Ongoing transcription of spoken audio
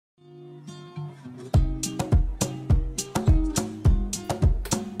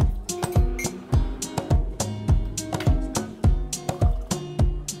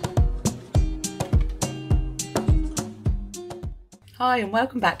Hi and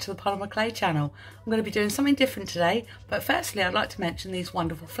welcome back to the Polymer Clay channel. I'm going to be doing something different today, but firstly I'd like to mention these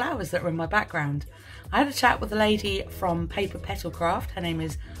wonderful flowers that are in my background. I had a chat with a lady from paperpetalcarft, her name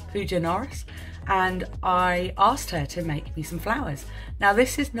is Pooja Norris, and I asked her to make me some flowers. Now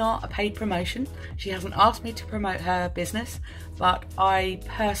this is not a paid promotion, she hasn't asked me to promote her business, but I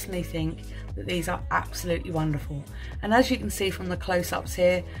personally think that these are absolutely wonderful. And as you can see from the close-ups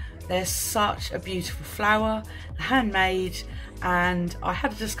here, they're such a beautiful flower, handmade, and I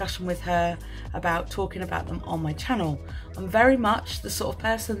had a discussion with her about talking about them on my channel. I'm very much the sort of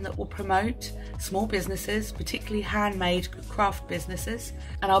person that will promote small businesses, particularly handmade craft businesses,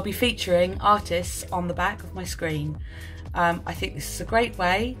 and I'll be featuring artists on the back of my screen. I think this is a great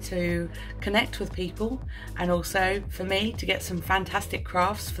way to connect with people and also for me to get some fantastic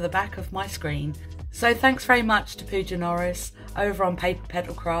crafts for the back of my screen. So thanks very much to Pooja Norris over on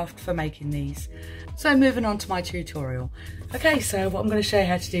paperpetalcarft for making these. So moving on to my tutorial. Okay, so what I'm going to show you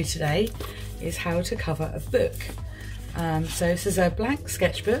how to do today is how to cover a book. So this is a blank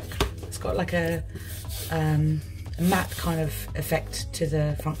sketchbook. It's got like a matte kind of effect to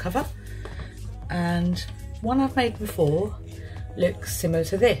the front cover. And one I've made before looks similar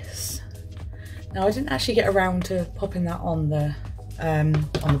to this. Now I didn't actually get around to popping that on the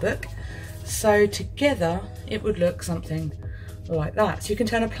book. So together it would look something like that. So you can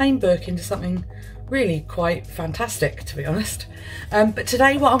turn a plain book into something really quite fantastic, to be honest. But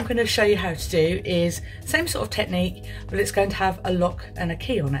today what I'm going to show you how to do is same sort of technique, but it's going to have a lock and a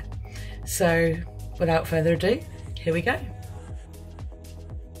key on it. So without further ado, here we go.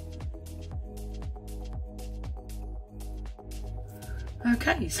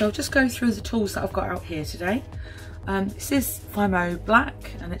 Okay, so I'll just go through the tools that I've got out here today. This is Fimo Black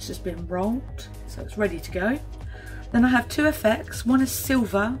and it's just been rolled, so it's ready to go. Then I have two effects. One is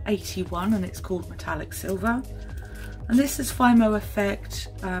Silver 81 and it's called Metallic Silver. And this is Fimo Effect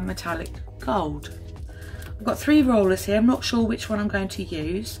Metallic Gold. I've got three rollers here. I'm not sure which one I'm going to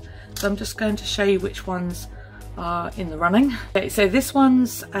use, so I'm just going to show you which ones are in the running. Okay, so this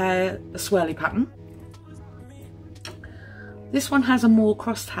one's a swirly pattern. This one has a more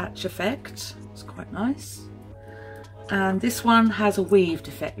crosshatch effect. It's quite nice. And this one has a weaved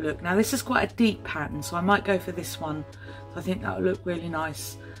effect look. Now this is quite a deep pattern, so I might go for this one. I think that will look really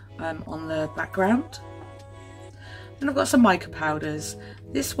nice on the background. Then I've got some mica powders.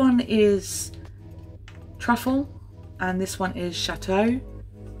 This one is Truffle and this one is Chateau.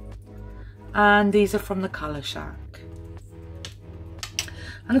 And these are from the Colour Shack.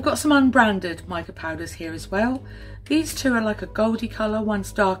 And I've got some unbranded mica powders here as well. These two are like a goldy colour,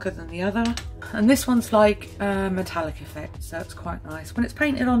 one's darker than the other. And this one's like a metallic effect, so it's quite nice. When it's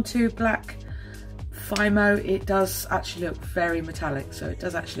painted onto black Fimo, it does actually look very metallic, so it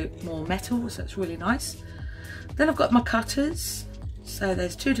does actually look more metal, so it's really nice. Then I've got my cutters, so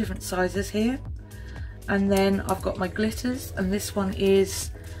there's two different sizes here. And then I've got my glitters, and this one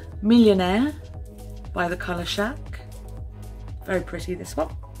is Millionaire by the Colour Shack. Very pretty, this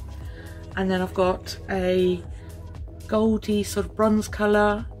one. And then I've got a goldy sort of bronze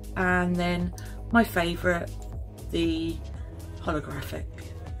colour, and then my favourite, the holographic.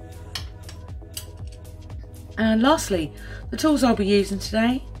 And lastly, the tools I'll be using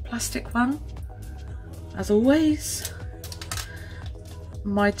today, plastic one, as always,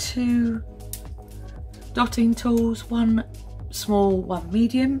 my two dotting tools, one small, one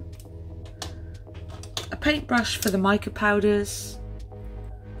medium, a paintbrush for the mica powders,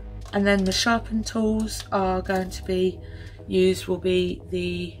 and then the sharpen tools are going to be used will be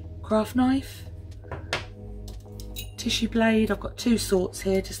the craft knife, tissue blade. I've got two sorts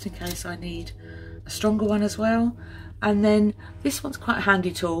here just in case I need a stronger one as well. And then this one's quite a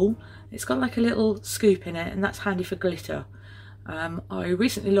handy tool. It's got like a little scoop in it and that's handy for glitter. I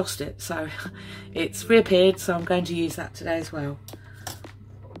recently lost it, so it's reappeared, so I'm going to use that today as well.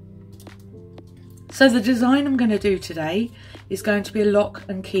 So the design I'm going to do today is going to be a lock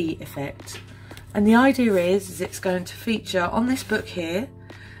and key effect. And the idea is it's going to feature on this book here,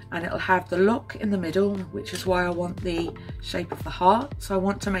 and it'll have the lock in the middle, which is why I want the shape of the heart. So I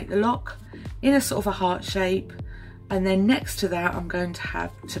want to make the lock in a sort of a heart shape, and then next to that I'm going to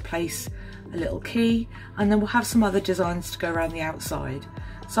have to place a little key, and then we'll have some other designs to go around the outside.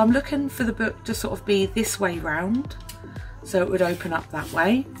 So I'm looking for the book to sort of be this way round, so it would open up that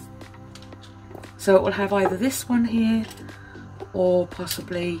way. So it will have either this one here or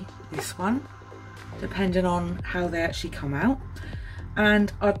possibly this one, depending on how they actually come out.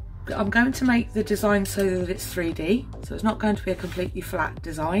 And I'm going to make the design so that it's 3D, so it's not going to be a completely flat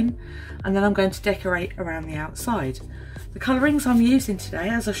design, and then I'm going to decorate around the outside. The colourings I'm using today,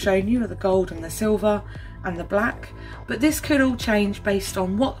 as I've shown you, are the gold and the silver and the black, but this could all change based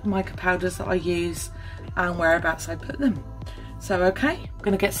on what mica powders that I use and whereabouts I put them. So okay, I'm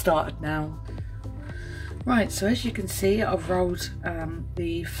going to get started now. Right, so as you can see, I've rolled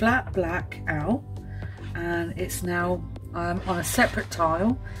the flat black out, and it's now on a separate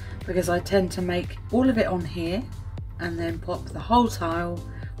tile because I tend to make all of it on here and then pop the whole tile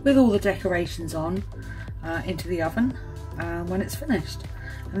with all the decorations on into the oven when it's finished.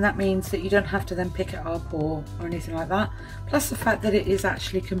 And that means that you don't have to then pick it up or anything like that. Plus the fact that it is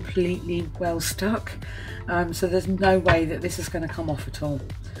actually completely well stuck, so there's no way that this is going to come off at all.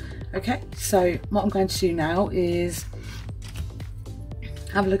 Okay, so what I'm going to do now is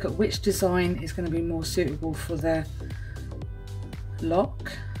have a look at which design is going to be more suitable for the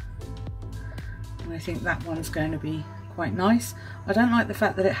lock. And I think that one's going to be quite nice. I don't like the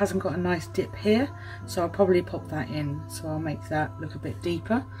fact that it hasn't got a nice dip here, so I'll probably pop that in, so I'll make that look a bit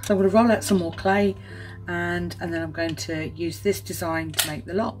deeper. So I'm going to roll out some more clay and then I'm going to use this design to make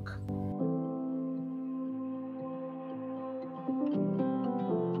the lock.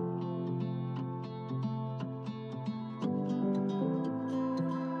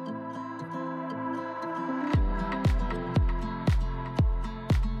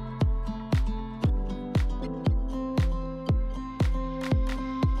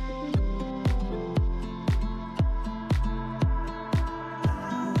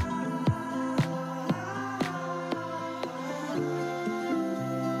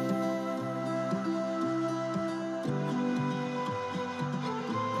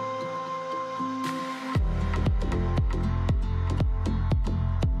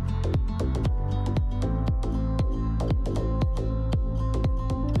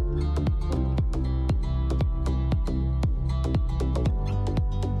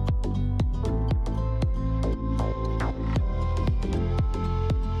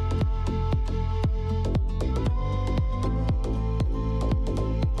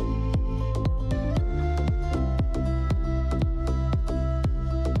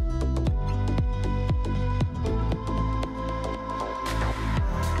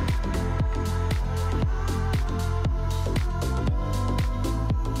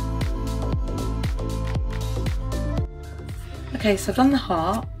 Okay, so I've done the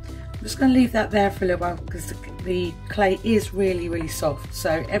heart. I'm just going to leave that there for a little while because the clay is really soft,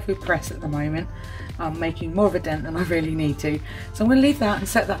 so every press at the moment I'm making more of a dent than I really need to. So I'm going to leave that and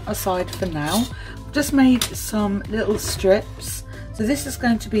set that aside for now. I've just made some little strips. So this is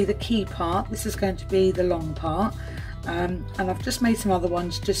going to be the key part, this is going to be the long part, and I've just made some other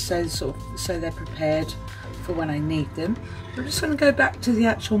ones just so they're prepared for when I need them. I'm just going to go back to the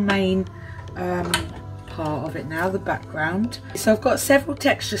actual main part of it now, the background. So I've got several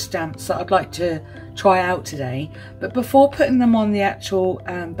texture stamps that I'd like to try out today, but before putting them on the actual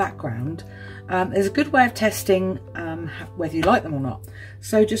background, there's a good way of testing whether you like them or not.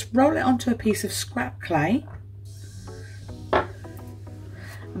 So just roll it onto a piece of scrap clay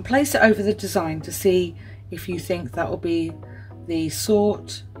and place it over the design to see if you think that will be the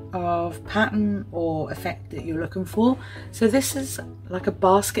sort of pattern or effect that you're looking for. So this is like a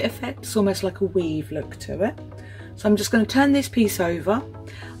basket effect, it's almost like a weave look to it. So I'm just going to turn this piece over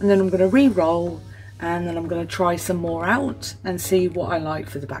and then I'm going to re-roll and then I'm going to try some more out and see what I like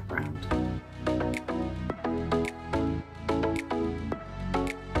for the background.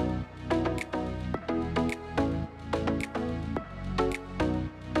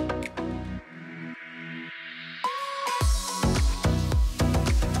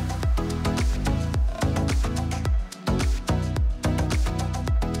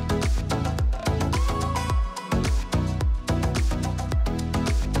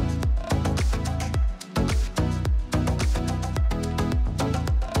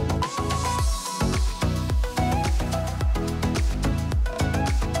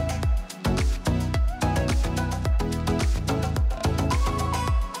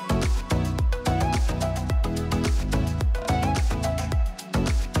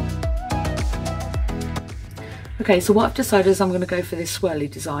 Okay, so what I've decided is I'm going to go for this swirly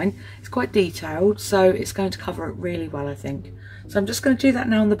design. It's quite detailed, so it's going to cover it really well, I think. So I'm just going to do that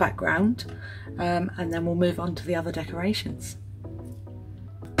now in the background, and then we'll move on to the other decorations.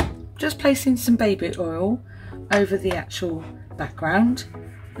 Just placing some baby oil over the actual background,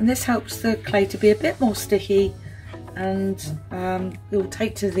 and this helps the clay to be a bit more sticky, and it will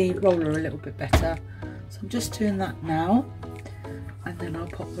take to the roller a little bit better. So I'm just doing that now, and then I'll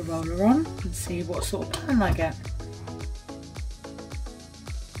pop the roller on and see what sort of pattern I get.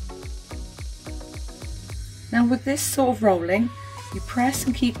 Now with this sort of rolling, you press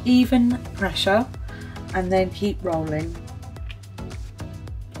and keep even pressure and then keep rolling.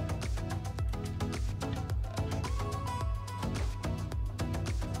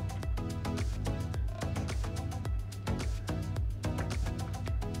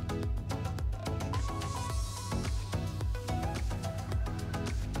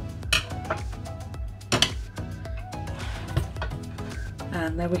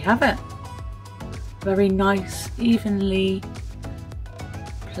 And there we have it. Very nice, evenly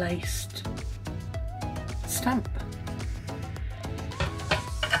placed stamp.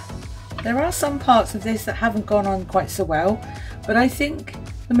 There are some parts of this that haven't gone on quite so well, but I think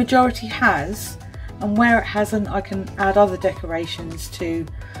the majority has, and where it hasn't I can add other decorations to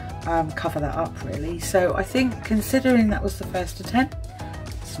cover that up really. So I think, considering that was the first attempt,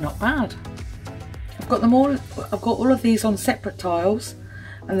 it's not bad. I've got all of these on separate tiles,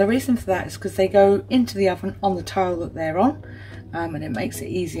 and the reason for that is because they go into the oven on the tile that they're on, and it makes it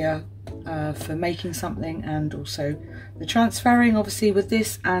easier for making something, and also the transferring. Obviously with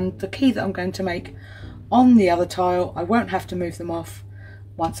this and the key that I'm going to make on the other tile, I won't have to move them off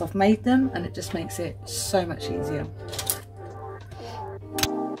once I've made them, and it just makes it so much easier.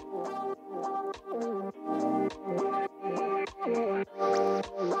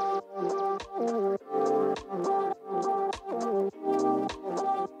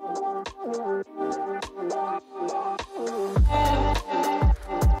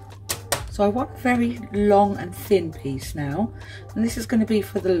 So I want a very long and thin piece now, and this is going to be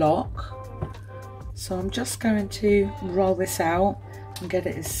for the lock. So I'm just going to roll this out and get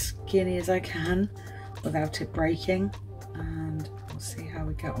it as skinny as I can without it breaking, and we'll see how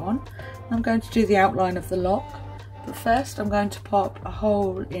we get on. I'm going to do the outline of the lock, but first I'm going to pop a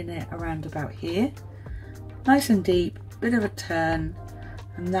hole in it around about here, nice and deep, bit of a turn,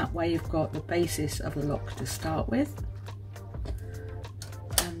 and that way you've got the basis of the lock to start with.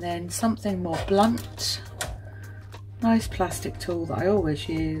 And then something more blunt, nice plastic tool that I always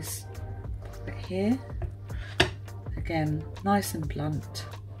use, pop it here, again nice and blunt.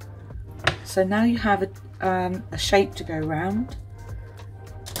 So now you have a shape to go round,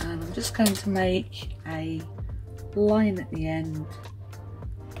 and I'm just going to make a line at the end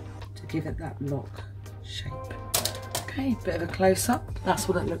to give it that lock shape. Okay, bit of a close-up, that's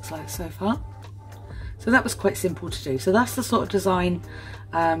what it looks like so far. So that was quite simple to do. So that's the sort of design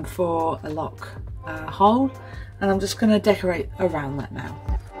for a lock hole, and I'm just going to decorate around that now.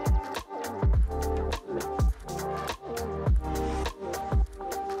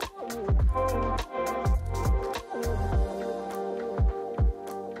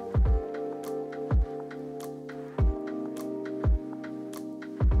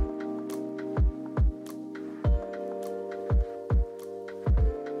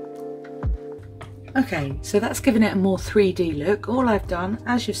 Okay, so that's given it a more 3D look. All I've done,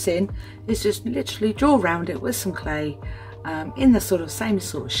 as you've seen, is just literally draw around it with some clay in the same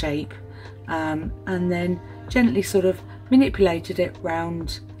sort of shape, and then gently sort of manipulated it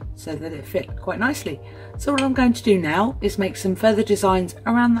round so that it fit quite nicely. So what I'm going to do now is make some further designs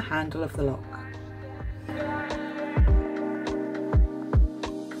around the handle of the lock.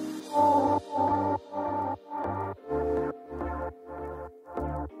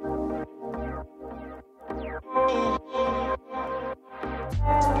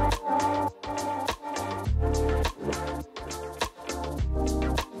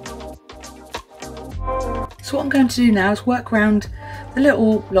 So what I'm going to do now is work around the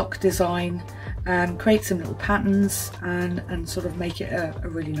little lock design, create some little patterns, and sort of make it a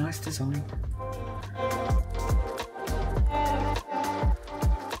really nice design.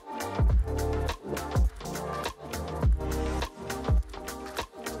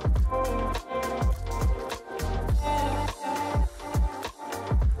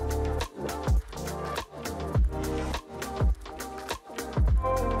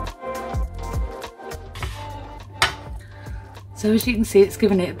 So as you can see, it's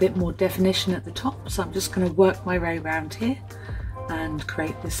given it a bit more definition at the top, so I'm just going to work my way around here and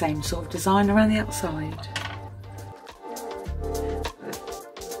create the same sort of design around the outside.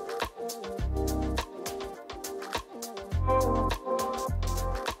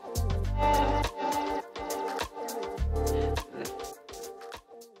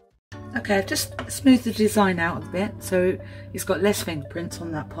 Okay, I've just smoothed the design out a bit, so it's got less fingerprints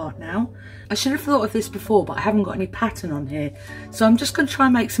on that part now. I should have thought of this before, but I haven't got any pattern on here. So I'm just going to try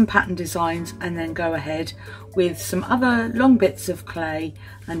and make some pattern designs and then go ahead with some other long bits of clay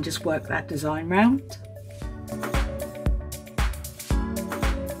and just work that design round.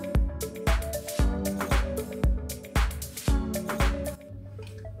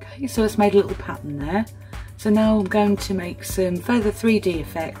 Okay, so it's made a little pattern there. So now I'm going to make some further 3D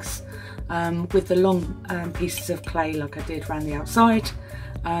effects with the long pieces of clay like I did around the outside,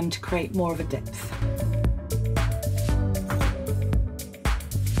 to create more of a depth.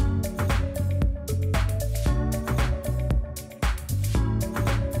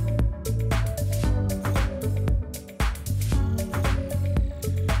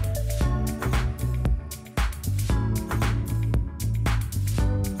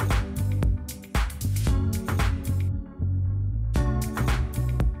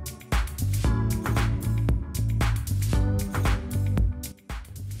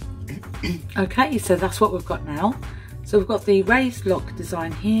 Okay, so that's what we've got now. So we've got the raised lock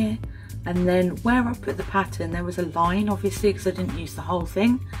design here, and then where I put the pattern there was a line, obviously, because I didn't use the whole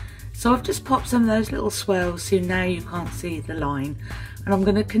thing. So I've just popped some of those little swirls so now you can't see the line. And I'm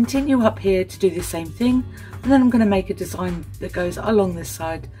going to continue up here to do the same thing, and then I'm going to make a design that goes along this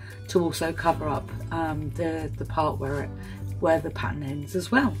side to also cover up the part where the pattern ends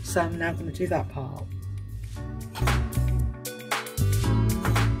as well. So I'm now going to do that part.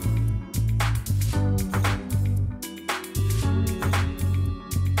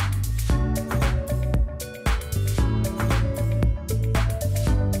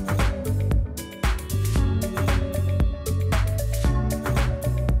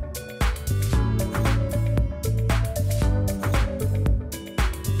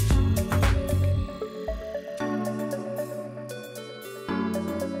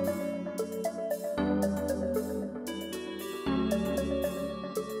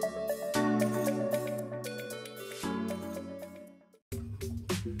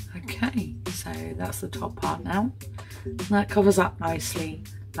 Okay, so that's the top part now. And that covers up nicely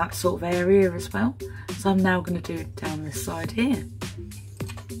that sort of area as well. So I'm now going to do it down this side here.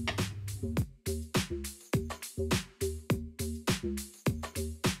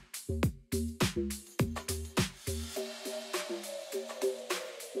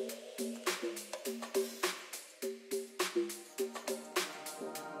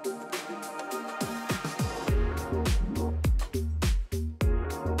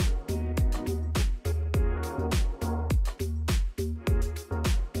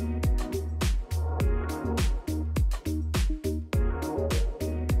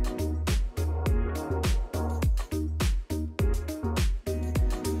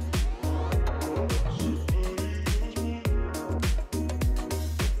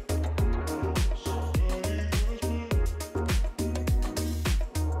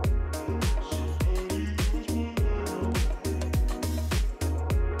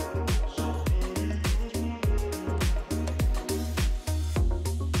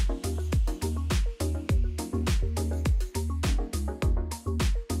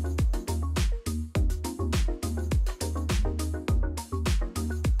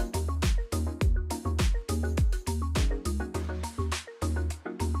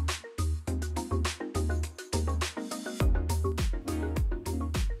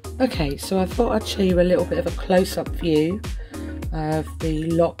 Okay, so I thought I'd show you a little bit of a close-up view of the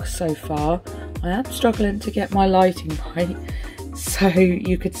lock so far. I am struggling to get my lighting right so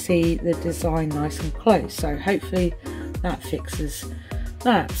you could see the design nice and close, so hopefully that fixes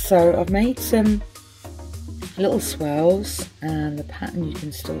that. So I've made some little swirls and the pattern you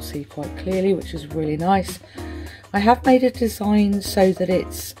can still see quite clearly, which is really nice. I have made a design so that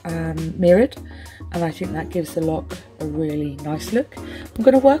it's mirrored, and I think that gives the lock a really nice look. I'm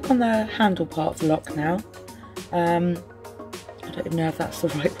going to work on the handle part of the lock now. I don't even know if that's the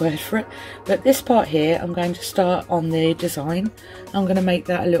right word for it, but this part here I'm going to start on the design. I'm going to make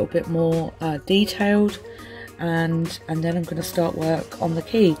that a little bit more detailed, and then I'm going to start work on the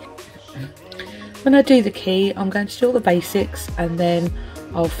key. When I do the key, I'm going to do all the basics, and then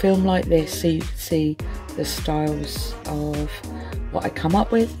I'll film like this so you can see the styles of what I come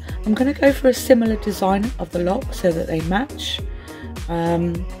up with. I'm going to go for a similar design of the lock so that they match,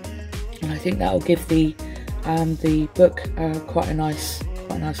 and I think that will give the book quite a nice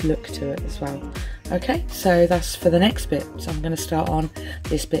look to it as well. Okay, so that's for the next bit. So I'm going to start on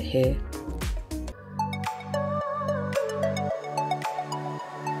this bit here.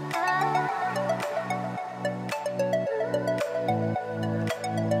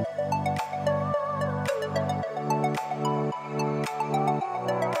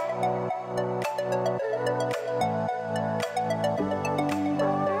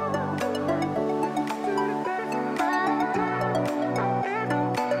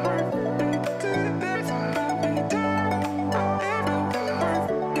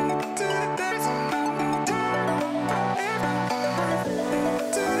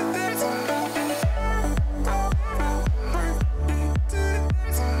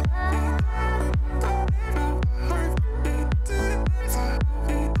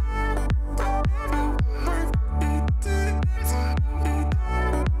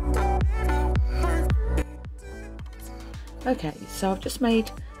 Okay, so I've just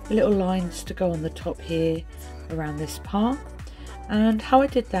made little lines to go on the top here around this part, and how I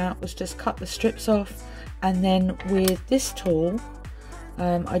did that was just cut the strips off, and then with this tool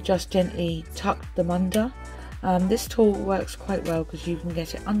I just gently tucked them under. This tool works quite well because you can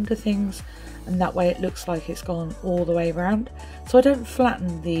get it under things, and that way it looks like it's gone all the way around, so I don't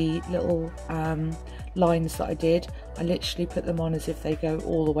flatten the little lines that I did, I literally put them on as if they go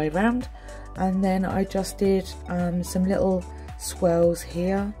all the way around, and then I just did some little swirls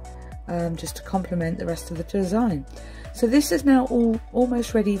here just to complement the rest of the design. So this is now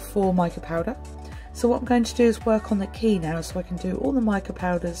almost ready for mica powder. So what I'm going to do is work on the key now, so I can do all the mica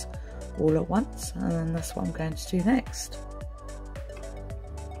powders all at once, and that's what I'm going to do next.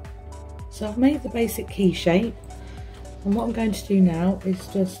 So I've made the basic key shape, and what I'm going to do now is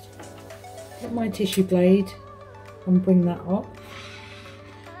just get my tissue blade and bring that up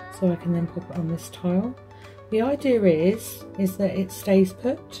so I can then pop it on this tile. The idea is that it stays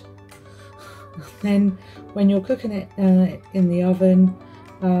put. Then when you're cooking it in the oven,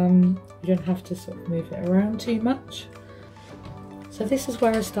 you don't have to sort of move it around too much. So this is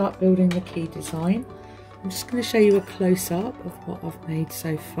where I start building the key design. I'm just going to show you a close-up of what I've made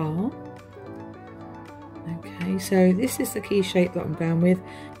so far. Okay, so this is the key shape that I'm going with.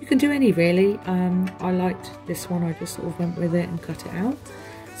 You can do any really. I liked this one, I just sort of went with it and cut it out.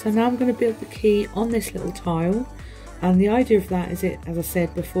 So now I'm going to build the key on this little tile, and the idea of that is, as I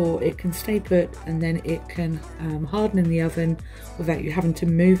said before, it can stay put and then it can harden in the oven without you having to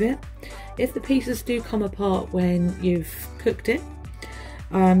move it. If the pieces do come apart when you've cooked it,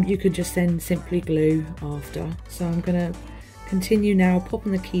 you could just then simply glue after. So I'm going to continue now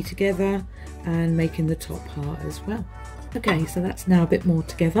popping the key together and making the top part as well. Okay, so that's now a bit more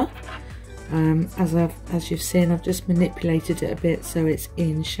together. As you've seen, I've just manipulated it a bit so it's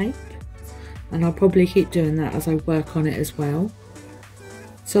in shape, and I'll probably keep doing that as I work on it as well.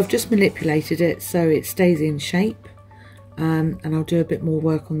 So I've just manipulated it so it stays in shape, and I'll do a bit more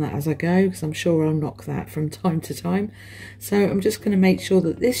work on that as I go, because I'm sure I'll knock that from time to time. So I'm just going to make sure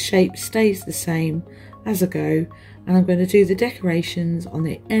that this shape stays the same as I go, and I'm going to do the decorations on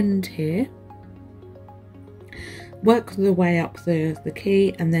the end here, work the way up the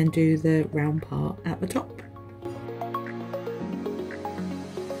key, and then do the round part at the top.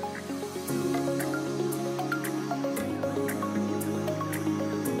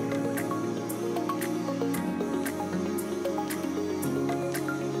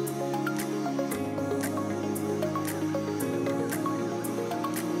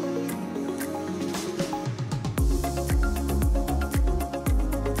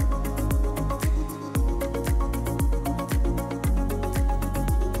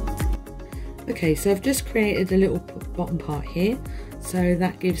 Okay, so I've just created a little bottom part here, so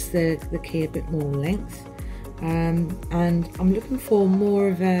that gives the key a bit more length, and I'm looking for more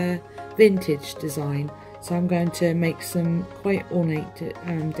of a vintage design, so I'm going to make some quite ornate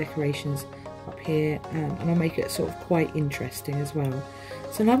decorations up here, and I'll make it sort of quite interesting as well.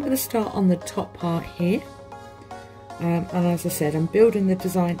 So now I'm going to start on the top part here, and as I said, I'm building the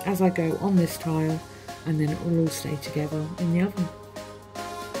design as I go on this tile, and then it will all stay together in the oven.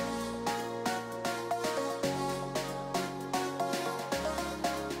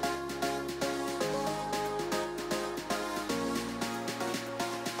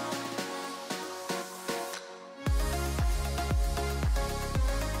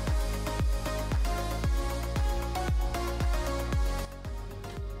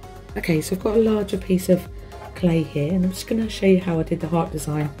 Okay, so I've got a larger piece of clay here, and I'm just going to show you how I did the heart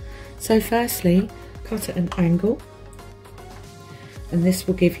design. So firstly, cut at an angle, and this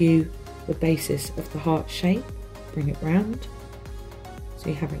will give you the basis of the heart shape. Bring it round, so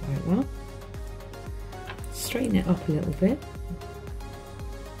you have it like that. Straighten it up a little bit.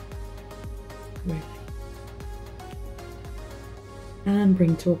 Really. And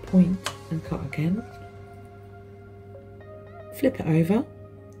bring to a point and cut again. Flip it over.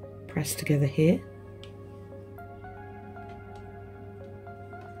 Press together here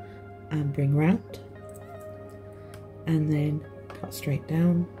and bring round, and then cut straight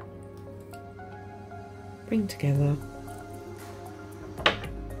down, bring together,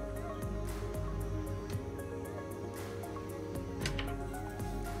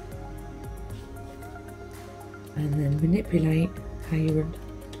 and then manipulate how you would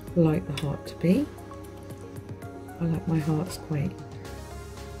like the heart to be. I like my hearts quite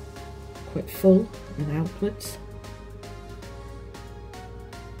full and outwards.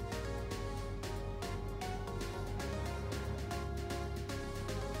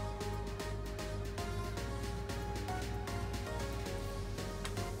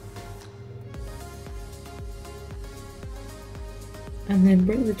 And then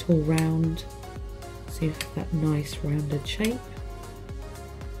bring the tool round so you have that nice rounded shape.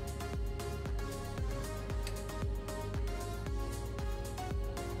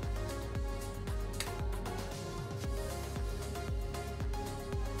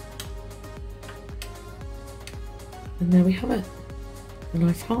 And there we have it, a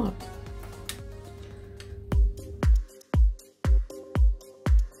nice heart.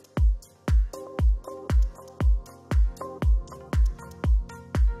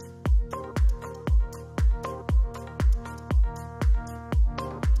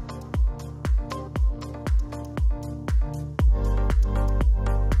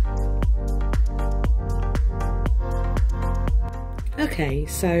 Okay,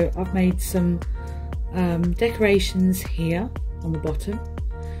 so I've made some decorations here on the bottom,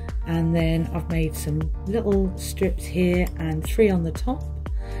 and then I've made some little strips here and 3 on the top,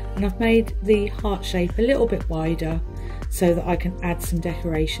 and I've made the heart shape a little bit wider so that I can add some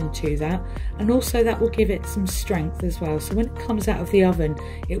decoration to that, and also that will give it some strength as well, so when it comes out of the oven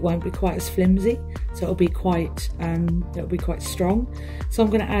it won't be quite as flimsy, so it'll be quite strong. So I'm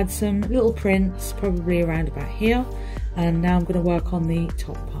going to add some little prints probably around about here, and now I'm going to work on the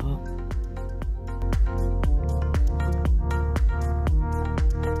top part.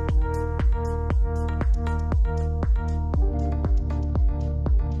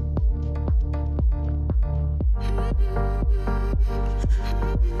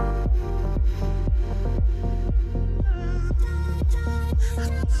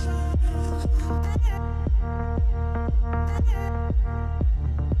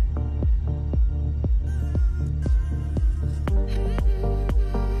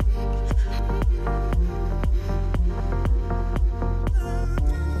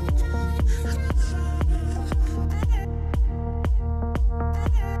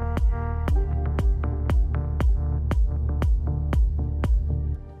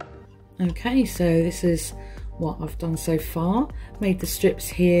 Okay, so this is what I've done so far. Made the strips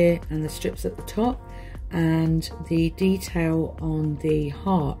here and the strips at the top and the detail on the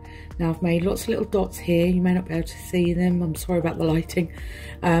heart. Now I've made lots of little dots here, you may not be able to see them, I'm sorry about the lighting.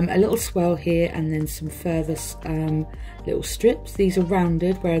 A little swell here and then some further little strips. These are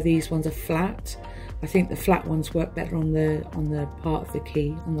rounded where these ones are flat. I think the flat ones work better on the part of the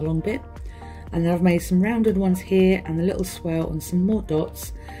key, on the long bit. And then I've made some rounded ones here and a little swell and some more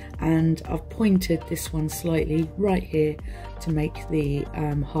dots, and I've pointed this one slightly right here to make the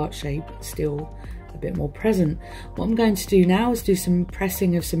heart shape still a bit more present. What I'm going to do now is do some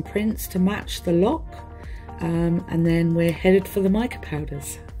pressing of some prints to match the lock, and then we're headed for the mica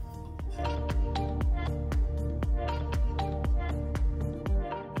powders.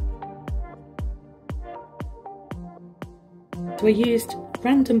 So I used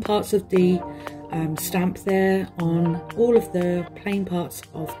random parts of the stamp there on all of the plain parts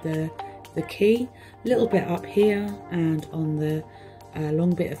of the key, a little bit up here and on the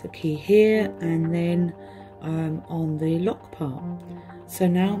long bit of the key here, and then on the lock part. So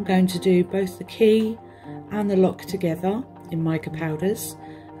now I'm going to do both the key and the lock together in mica powders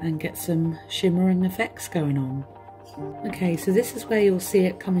and get some shimmering effects going on. Okay, so this is where you'll see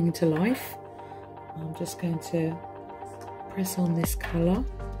it coming to life. I'm just going to press on this colour,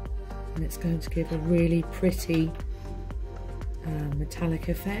 and it's going to give a really pretty metallic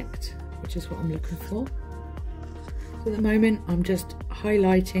effect, which is what I'm looking for. So at the moment I'm just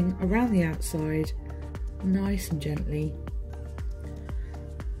highlighting around the outside nice and gently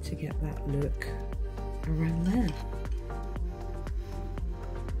to get that look around there.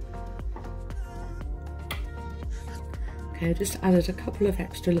 Okay, I just added a couple of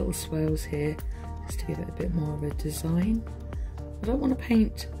extra little swirls here just to give it a bit more of a design. I don't want to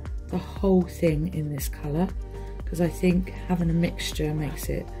paint the whole thing in this colour because I think having a mixture makes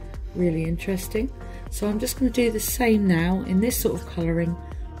it really interesting. So I'm just going to do the same now in this sort of colouring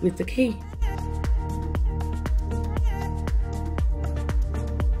with the key.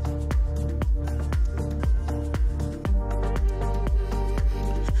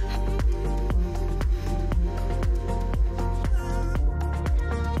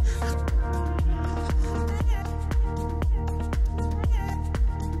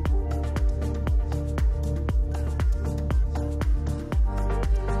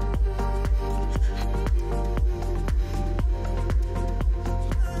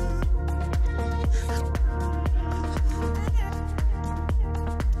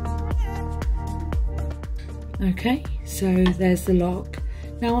 Okay, so there's the lock.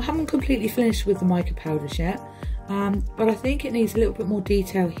 Now I haven't completely finished with the mica powders yet, but I think it needs a little bit more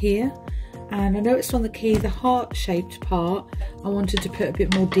detail here. And I noticed on the key, the heart shaped part, I wanted to put a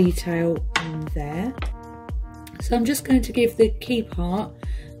bit more detail in there. So I'm just going to give the key part,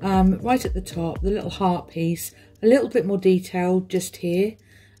 right at the top, the little heart piece, a little bit more detail just here,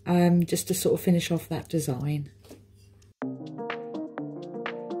 just to sort of finish off that design.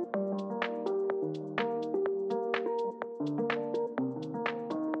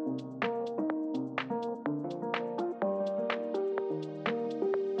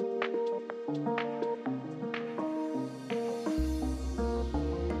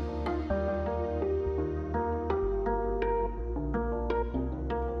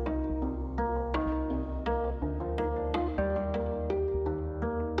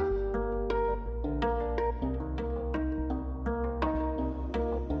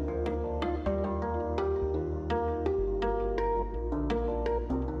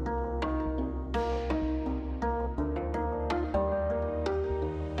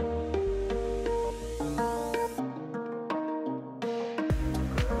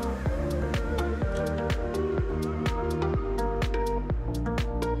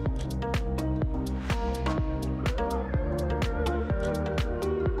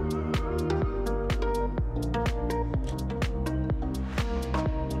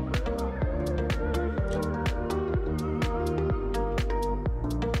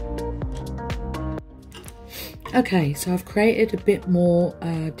 Okay, so I've created a bit more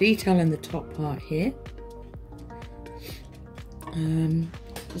detail in the top part here.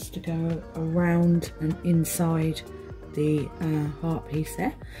 Just to go around and inside the heart piece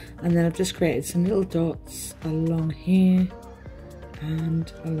there. And then I've just created some little dots along here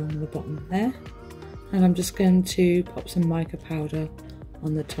and along the bottom there. And I'm just going to pop some mica powder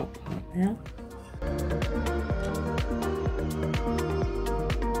on the top part now.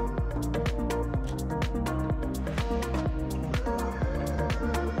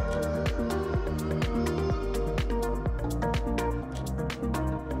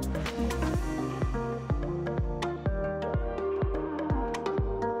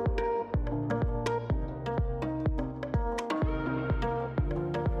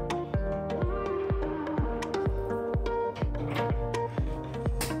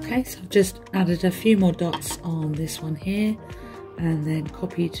 Okay, so I've just added a few more dots on this one here and then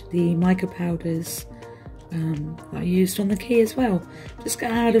copied the mica powders that I used on the key as well. Just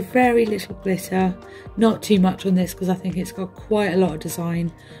going to add a very little glitter, not too much on this because I think it's got quite a lot of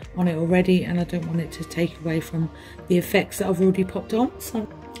design on it already and I don't want it to take away from the effects that I've already popped on. So,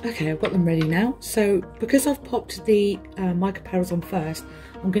 okay, I've got them ready now. So because I've popped the mica powders on first,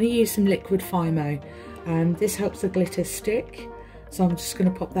 I'm going to use some liquid Fimo. This helps the glitter stick. So I'm just going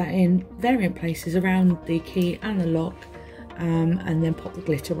to pop that in various places around the key and the lock and then pop the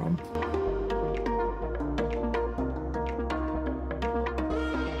glitter on.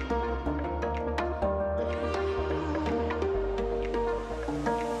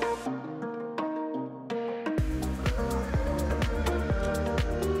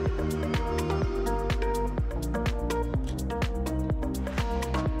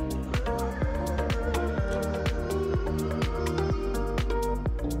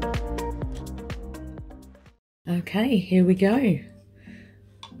 Okay, here we go.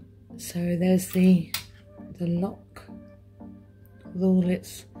 So there's the lock with all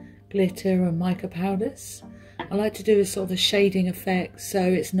its glitter and mica powders. I like to do a sort of a shading effect so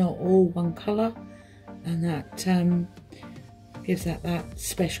it's not all one colour, and that gives that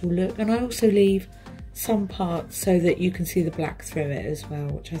special look. And I also leave some parts so that you can see the black through it as well,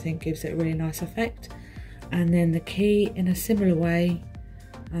 which I think gives it a really nice effect. And then the key in a similar way.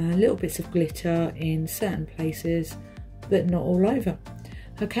 Little bits of glitter in certain places, but not all over.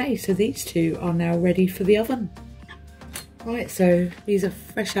 Okay, so these two are now ready for the oven. Right, so these are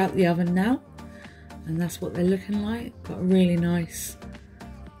fresh out the oven now, and that's what they're looking like. Got a really nice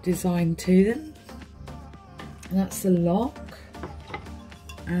design to them. And that's the lock,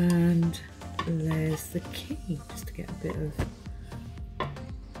 and there's the key, just to get a bit of...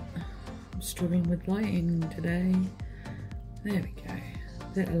 I'm struggling with lighting today. There we go.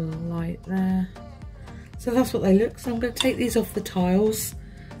 Bit of light there. So that's what they look. So I'm going to take these off the tiles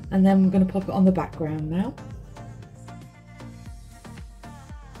and then I'm going to pop it on the background now.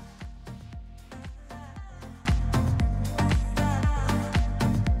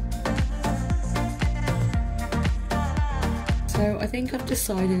 So I think I've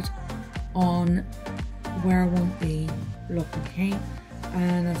decided on where I want the lock and key,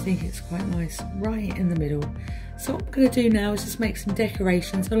 and I think it's quite nice right in the middle. So what I'm going to do now is just make some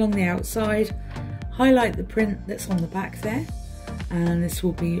decorations along the outside, highlight the print that's on the back there, and this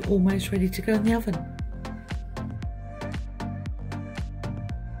will be almost ready to go in the oven.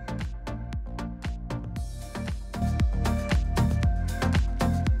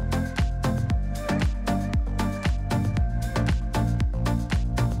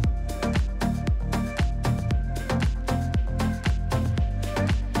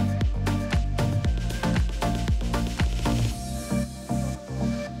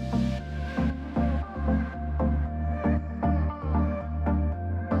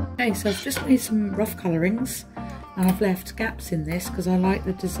 Okay, so I've just made some rough colourings and I've left gaps in this because I like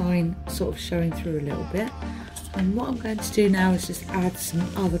the design sort of showing through a little bit. And what I'm going to do now is just add some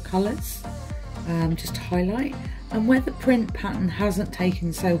other colours, just to highlight. And where the print pattern hasn't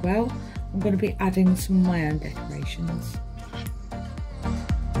taken so well, I'm going to be adding some of my own decorations.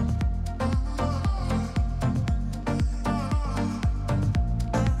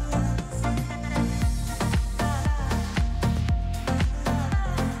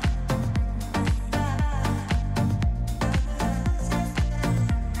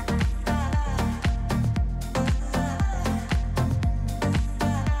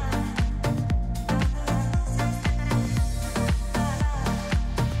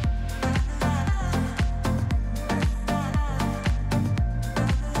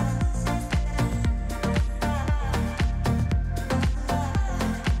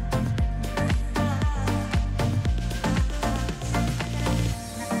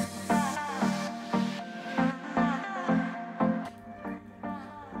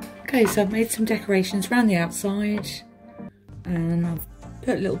 Okay, so I've made some decorations around the outside and I've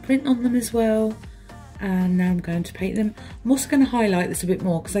put a little print on them as well, and now I'm going to paint them. I'm also going to highlight this a bit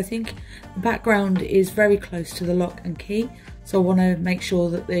more because I think the background is very close to the lock and key, so I want to make sure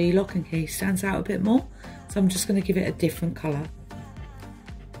that the lock and key stands out a bit more, so I'm just going to give it a different colour.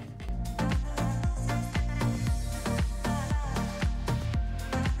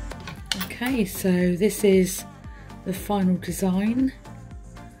 Okay, so this is the final design.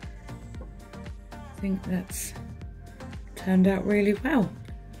 I think that's turned out really well.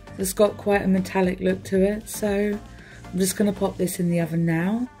 It's got quite a metallic look to it, so I'm just going to pop this in the oven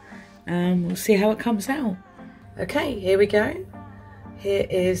now and we'll see how it comes out. Okay, here we go. Here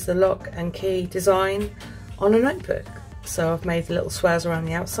is the lock and key design on a notebook. So I've made the little swirls around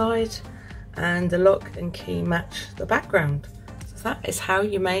the outside and the lock and key match the background. So that is how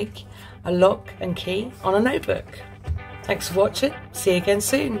you make a lock and key on a notebook. Thanks for watching. See you again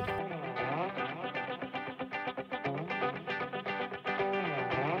soon.